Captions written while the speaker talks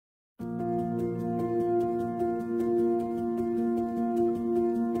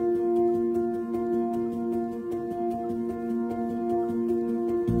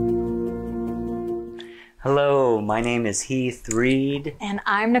Hello, my name is Heath Reed. And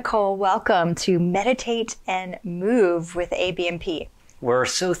I'm Nicole. Welcome to Meditate and Move with ABMP. We're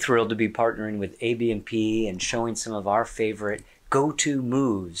so thrilled to be partnering with ABMP and showing some of our favorite go-to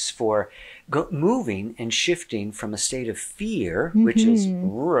moves for moving and shifting from a state of fear, which is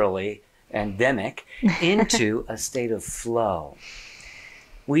really endemic, into a state of flow.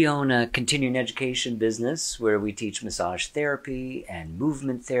 We own a continuing education business where we teach massage therapy and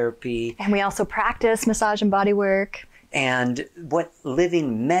movement therapy. And we also practice massage and body work. And what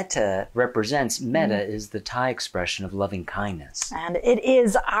living Metta represents, Metta is the Thai expression of loving kindness. And it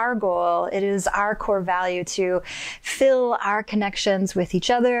is our goal, it is our core value to fill our connections with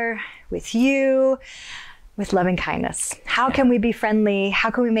each other, with you, with loving kindness. How can we be friendly? How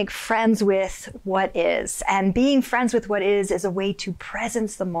can we make friends with what is? And being friends with what is a way to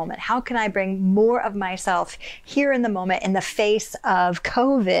presence the moment. How can I bring more of myself here in the moment in the face of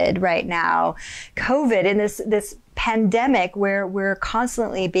COVID right now? COVID in this pandemic where we're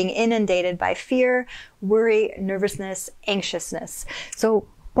constantly being inundated by fear, worry, nervousness, anxiousness. So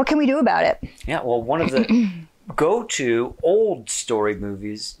what can we do about it? Yeah, well, one of the go-to old story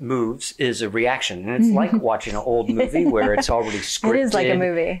moves is a reaction. And it's like watching an old movie where it's already scripted. It is like a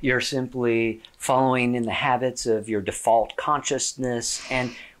movie. You're simply following in the habits of your default consciousness,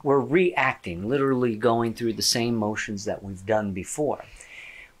 and we're reacting, literally going through the same motions that we've done before.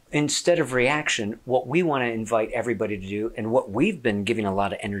 Instead of reaction, what we want to invite everybody to do, and what we've been giving a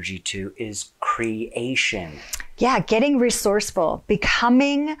lot of energy to, is creation. Yeah, getting resourceful,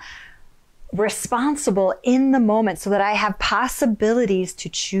 becoming responsible in the moment so that I have possibilities to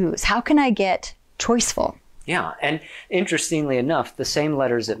choose. How can I get choiceful? Yeah, and interestingly enough, the same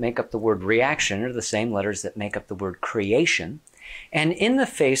letters that make up the word reaction are the same letters that make up the word creation. And in the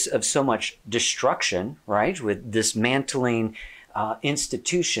face of so much destruction, right, with dismantling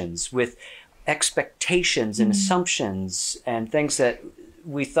institutions, with expectations and assumptions and things that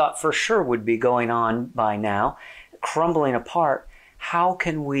we thought for sure would be going on by now, crumbling apart, how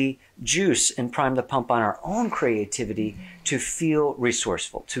can we juice and prime the pump on our own creativity to feel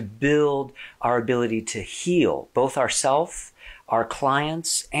resourceful, to build our ability to heal both ourselves, our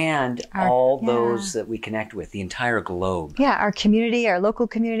clients, and all those that we connect with, the entire globe? Yeah, our community, our local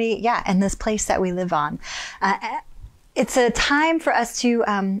community, and this place that we live on. It's a time for us to,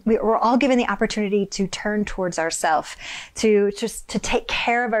 we're all given the opportunity to turn towards ourselves, to take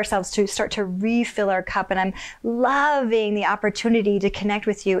care of ourselves, to start to refill our cup. And I'm loving the opportunity to connect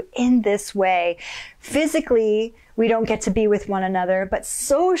with you in this way. Physically, we don't get to be with one another, but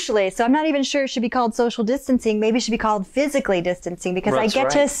socially, so I'm not even sure it should be called social distancing. Maybe it should be called physically distancing, because I get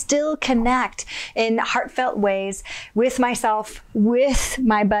to still connect in heartfelt ways with myself, with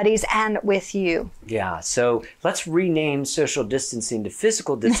my buddies, and with you. Yeah, so let's rename social distancing to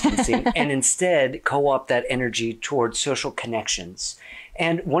physical distancing and instead co-opt that energy towards social connections.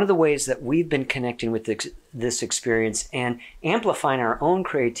 And one of the ways that we've been connecting with this experience and amplifying our own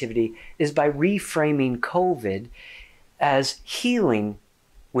creativity is by reframing COVID as healing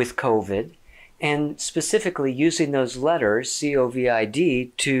with COVID, and specifically using those letters,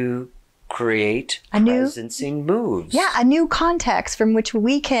 COVID, to create presencing moves. Yeah, a new context from which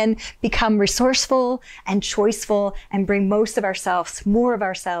we can become resourceful and choiceful and bring most of ourselves, more of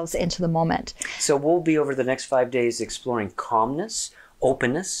ourselves into the moment. So we'll be over the next 5 days exploring calmness,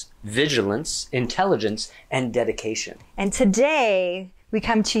 openness, vigilance, intelligence, and dedication. And today we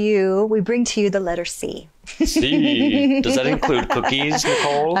come to you, we bring to you the letter C. C. Does that include cookies,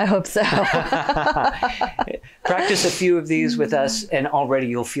 Nicole? I hope so. Practice a few of these with us, and already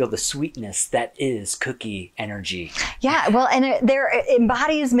you'll feel the sweetness that is cookie energy. Yeah, well, and their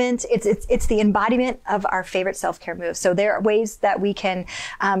embodiment, it's the embodiment of our favorite self-care moves. So there are ways that we can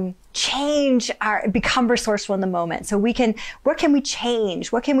become resourceful in the moment. So what can we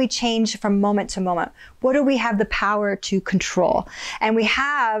change? What can we change from moment to moment? What do we have the power to control? And we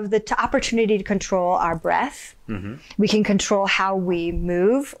have the opportunity to control our breath. We can control how we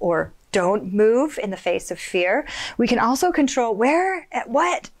move or don't move in the face of fear. We can also control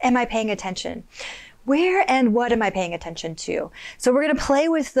what am I paying attention? Where and what am I paying attention to? So we're going to play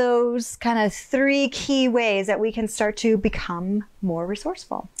with those kind of 3 key ways that we can start to become more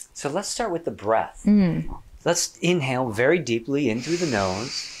resourceful. So let's start with the breath. Let's inhale very deeply in through the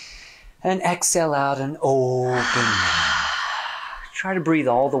nose and exhale out an open mouth. Try to breathe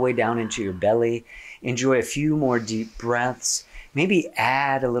all the way down into your belly. Enjoy a few more deep breaths. Maybe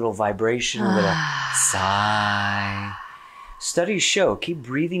add a little vibration, a little sigh. Studies show, keep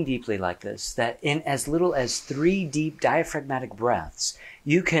breathing deeply like this, that in as little as 3 deep diaphragmatic breaths,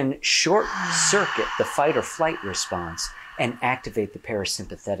 you can short circuit the fight or flight response and activate the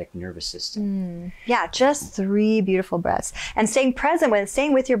parasympathetic nervous system. Yeah, just 3 beautiful breaths. And staying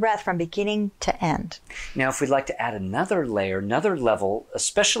with your breath from beginning to end. Now, if we'd like to add another layer, another level,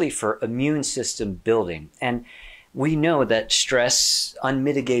 especially for immune system building, and we know that stress,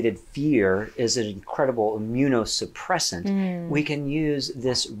 unmitigated fear is an incredible immunosuppressant. We can use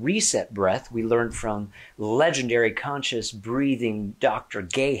this reset breath we learned from legendary conscious breathing Dr.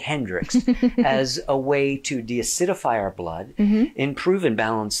 Gay Hendricks as a way to deacidify our blood, improve and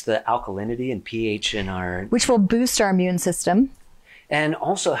balance the alkalinity and pH in our... Which will boost our immune system. And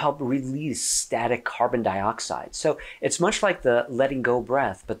also help release static carbon dioxide. So it's much like the letting go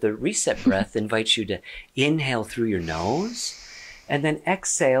breath, but the reset breath invites you to inhale through your nose and then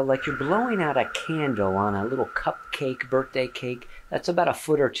exhale like you're blowing out a candle on a little cupcake, birthday cake that's about a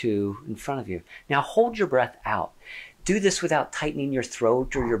foot or 2 in front of you. Now hold your breath out. Do this without tightening your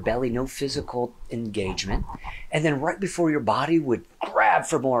throat or your belly, no physical engagement. And then right before your body would grab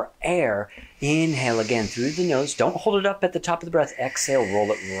for more air, inhale again through the nose. Don't hold it up at the top of the breath. Exhale,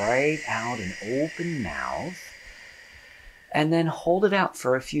 roll it right out in open mouth. And then hold it out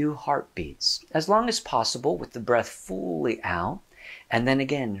for a few heartbeats, as long as possible with the breath fully out. And then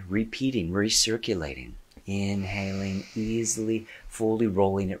again, repeating, recirculating. Inhaling easily, fully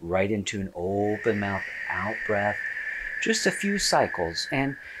rolling it right into an open mouth out breath. Just a few cycles,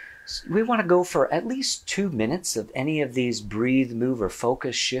 and we want to go for at least 2 minutes of any of these breathe, move, or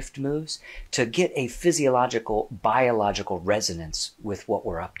focus shift moves to get a physiological, biological resonance with what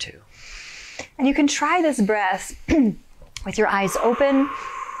we're up to. And you can try this breath with your eyes open,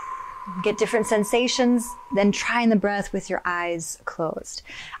 get different sensations, then trying the breath with your eyes closed.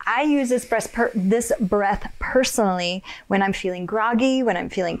 I use this breath personally when I'm feeling groggy, when I'm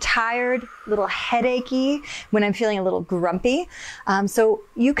feeling tired, a little headachy, when I'm feeling a little grumpy. So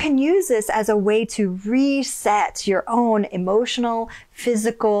you can use this as a way to reset your own emotional,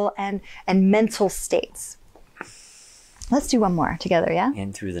 physical, and mental states. Let's do one more together, yeah?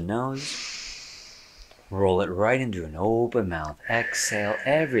 In through the nose. Roll it right into an open mouth. Exhale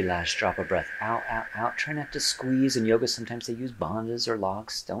every last drop of breath. Out, out, out. Try not to squeeze. In yoga, sometimes they use bandhas or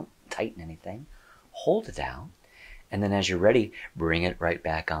locks. Don't tighten anything. Hold it out. And then as you're ready, bring it right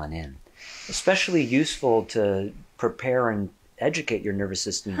back on in. Especially useful to prepare and educate your nervous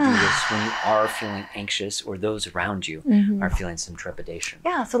system to do this when you are feeling anxious or those around you are feeling some trepidation.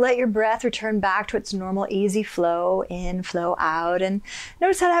 Yeah, so let your breath return back to its normal easy flow in, flow out, and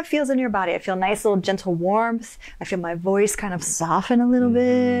notice how that feels in your body. I feel nice little gentle warmth. I feel my voice kind of soften a little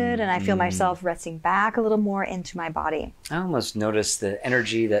bit, and I feel myself resting back a little more into my body. I almost notice the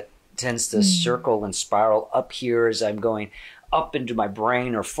energy that tends to circle and spiral up here as I'm going up into my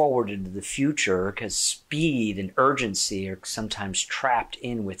brain or forward into the future, because speed and urgency are sometimes trapped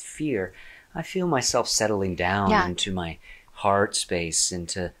in with fear. I feel myself settling down into my heart space,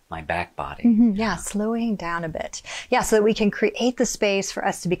 into my back body. Yeah, slowing down a bit. Yeah, so that we can create the space for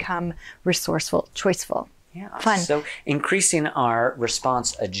us to become resourceful, choiceful. Yeah, fun. So increasing our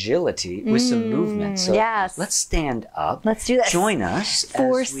response agility with some movement. So let's stand up. Let's do this. Join us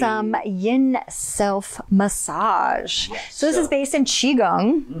for some yin self massage. Yes, so this is based in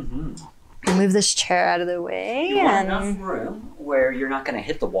Qigong. Move this chair out of the way. You want enough room where you're not going to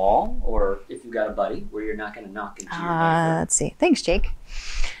hit the wall, or if you've got a buddy, where you're not going to knock into your neighbor. Let's see. Thanks, Jake.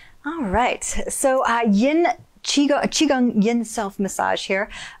 All right. So Qigong yin self massage here.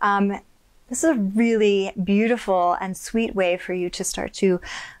 This is a really beautiful and sweet way for you to start to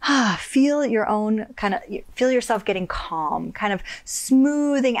feel your own feel yourself getting calm, kind of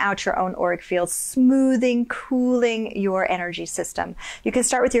smoothing out your own auric field, smoothing, cooling your energy system. You can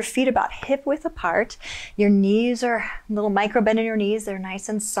start with your feet about hip width apart. Your knees are a little micro bend in your knees. They're nice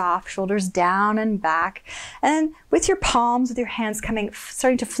and soft, shoulders down and back. And with your palms, with your hands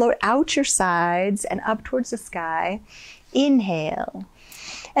starting to float out your sides and up towards the sky, inhale.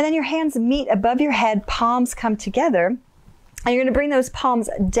 And then your hands meet above your head, palms come together. And you're going to bring those palms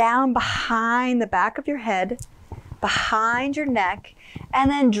down behind the back of your head, behind your neck, and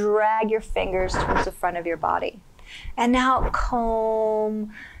then drag your fingers towards the front of your body. And now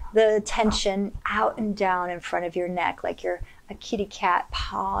comb the tension out and down in front of your neck, like you're a kitty cat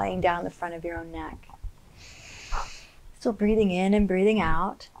pawing down the front of your own neck. Still breathing in and breathing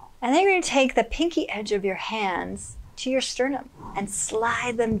out. And then you're going to take the pinky edge of your hands to your sternum and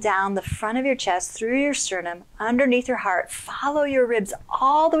slide them down the front of your chest, through your sternum, underneath your heart. Follow your ribs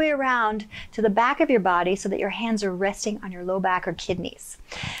all the way around to the back of your body so that your hands are resting on your low back or kidneys.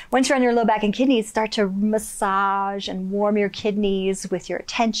 Once you're on your low back and kidneys, start to massage and warm your kidneys with your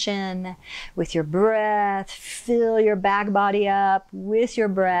attention, with your breath. Fill your back body up with your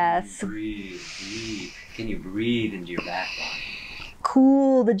breath. Breathe, breathe. Can you breathe into your back body?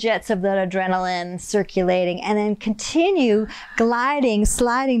 Cool the jets of that adrenaline circulating, and then continue gliding,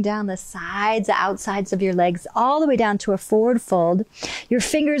 sliding down the sides, the outsides of your legs, all the way down to a forward fold. Your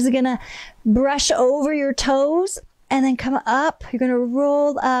fingers are going to brush over your toes and then come up. You're going to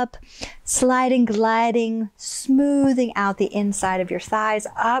roll up, sliding, gliding, smoothing out the inside of your thighs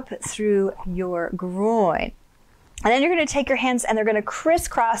up through your groin. And then you're going to take your hands and they're going to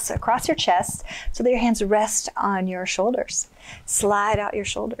crisscross across your chest so that your hands rest on your shoulders. Slide out your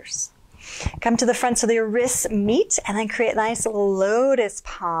shoulders. Come to the front so that your wrists meet, and then create nice little lotus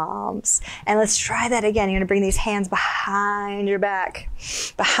palms. And let's try that again. You're going to bring these hands behind your back,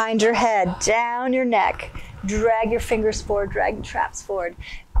 behind your head, down your neck. Drag your fingers forward, drag the traps forward.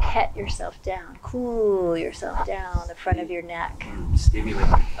 Pet yourself down. Cool yourself down the front of your neck. Stimulate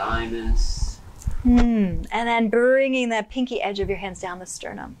your thymus. And then bringing that pinky edge of your hands down the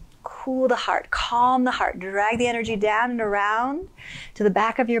sternum. Cool the heart, calm the heart. Drag the energy down and around to the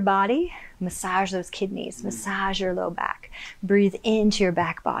back of your body. Massage those kidneys, massage your low back. Breathe into your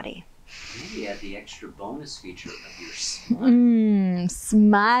back body. Maybe add the extra bonus feature of your smile.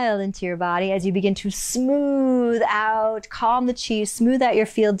 Smile into your body as you begin to smooth out, calm the chi, smooth out your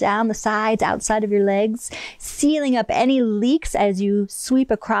field down the sides, outside of your legs, sealing up any leaks as you sweep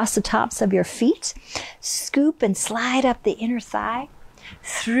across the tops of your feet. Scoop and slide up the inner thigh,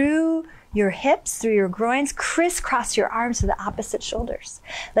 through your hips, through your groins, crisscross your arms to the opposite shoulders.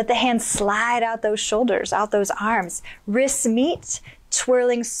 Let the hands slide out those shoulders, out those arms. Wrists meet,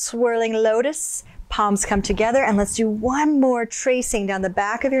 twirling, swirling lotus. Palms come together, and let's do one more tracing down the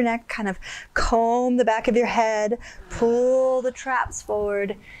back of your neck, kind of comb the back of your head, pull the traps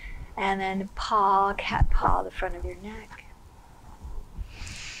forward, and then paw, cat paw the front of your neck.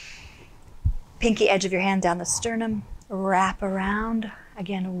 Pinky edge of your hand down the sternum, wrap around.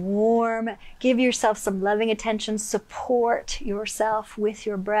 Again, warm. Give yourself some loving attention. Support yourself with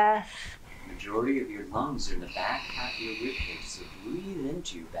your breath. The majority of your lungs are in the back half of your ribcage, so breathe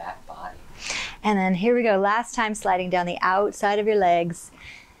into your back body. And then here we go. Last time, sliding down the outside of your legs,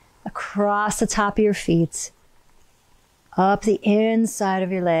 across the top of your feet, up the inside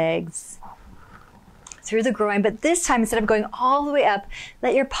of your legs, through the groin. But this time, instead of going all the way up,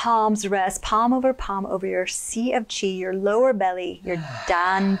 let your palms rest, palm over your sea of chi, your lower belly, your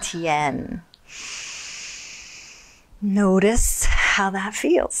dantian. Notice how that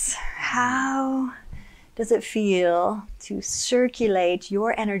feels. How does it feel to circulate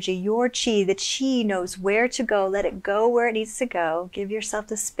your energy, your chi? The chi knows where to go. Let it go where it needs to go. Give yourself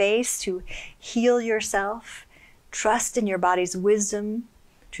the space to heal yourself. Trust in your body's wisdom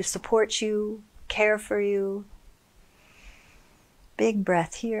to support you, care for you. Big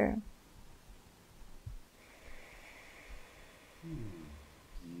breath here.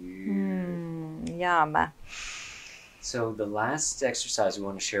 Yum. So the last exercise we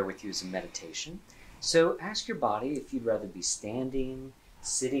want to share with you is a meditation. So ask your body if you'd rather be standing,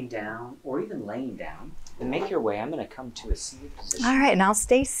 sitting down, or even laying down. And make your way. I'm going to come to a seated position. All right, and I'll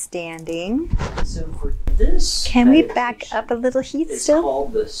stay standing. So for this Can we back up a little, Heath, it's still?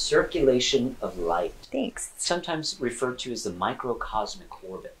 called the circulation of light. Thanks. Sometimes referred to as the microcosmic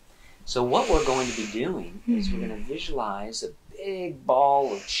orbit. So what we're going to be doing is we're going to visualize a big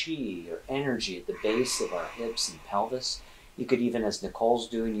ball of chi or energy at the base of our hips and pelvis. You could even, as Nicole's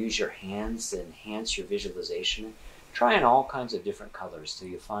doing, use your hands to enhance your visualization. Try on all kinds of different colors till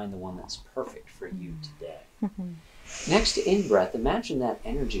you find the one that's perfect for you today. Next in-breath, imagine that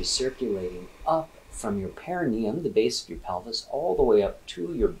energy circulating up from your perineum, the base of your pelvis, all the way up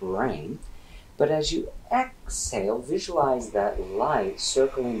to your brain. But as you exhale, visualize that light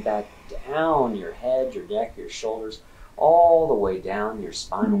circling back down your head, your neck, your shoulders, all the way down your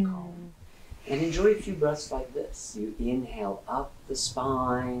spinal column. And enjoy a few breaths like this. You inhale up the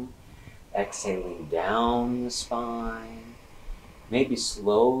spine, exhaling down the spine. Maybe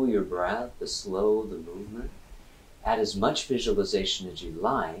slow your breath, slow the movement. Add as much visualization as you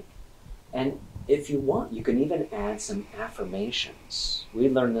like. And if you want, you can even add some affirmations. We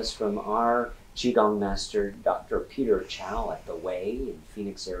learned this from our Qigong master, Dr. Peter Chow at the Way in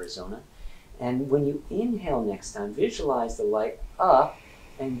Phoenix, Arizona. And when you inhale next time, visualize the light up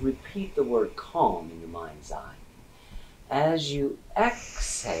and repeat the word calm in your mind's eye. As you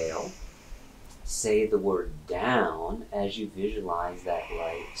exhale, say the word down as you visualize that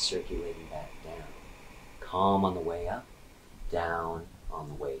light circulating back down. Calm on the way up, down on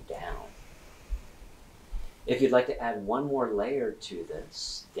the way down. If you'd like to add one more layer to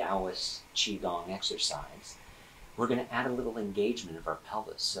this Taoist Qigong exercise, we're going to add a little engagement of our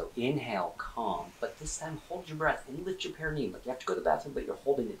pelvis. So inhale, calm, but this time hold your breath and lift your perineum. Like you have to go to the bathroom, but you're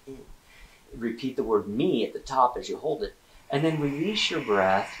holding it in. repeat the word me at the top as you hold it, and then release your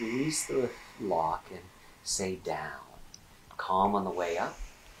breath, release the lock, and say down. Calm on the way up,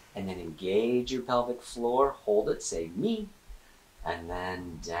 and then engage your pelvic floor, hold it, say me, and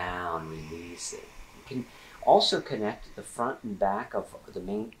then down, release it. You can also connect the front and back of the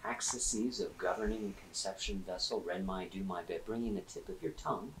main axes of governing and conception vessel, ren mai, du mai, by bringing the tip of your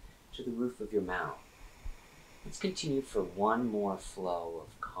tongue to the roof of your mouth. Let's continue for one more flow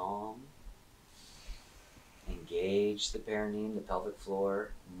of calm. Engage the perineum, the pelvic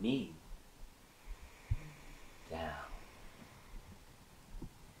floor, me, down.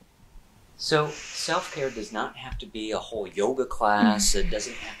 So self-care does not have to be a whole yoga class. It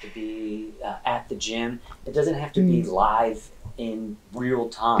doesn't have to be at the gym. It doesn't have to be live in real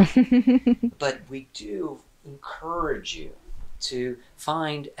time. But we do encourage you to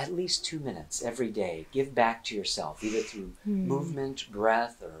find at least 2 minutes every day. Give back to yourself, either through movement,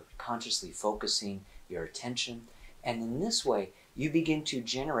 breath, or consciously focusing your attention. And in this way, you begin to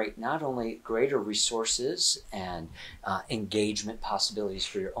generate not only greater resources and engagement possibilities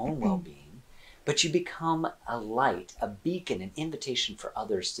for your own well-being, but you become a light, a beacon, an invitation for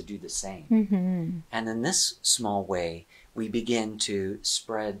others to do the same. And in this small way, we begin to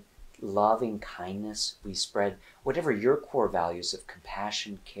spread loving kindness. We spread whatever your core values of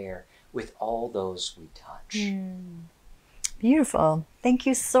compassion, care, with all those we touch. Beautiful. Thank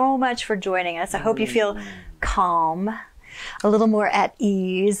you so much for joining us. I hope you feel calm, a little more at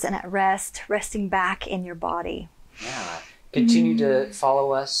ease and at rest, resting back in your body. Yeah. Continue to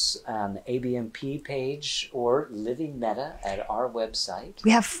follow us on the ABMP page or Living Metta at our website.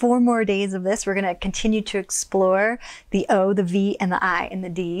 We have 4 more days of this. We're going to continue to explore the O, the V, and the I, and the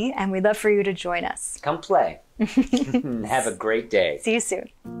D, and we'd love for you to join us. Come play. Have a great day. See you soon.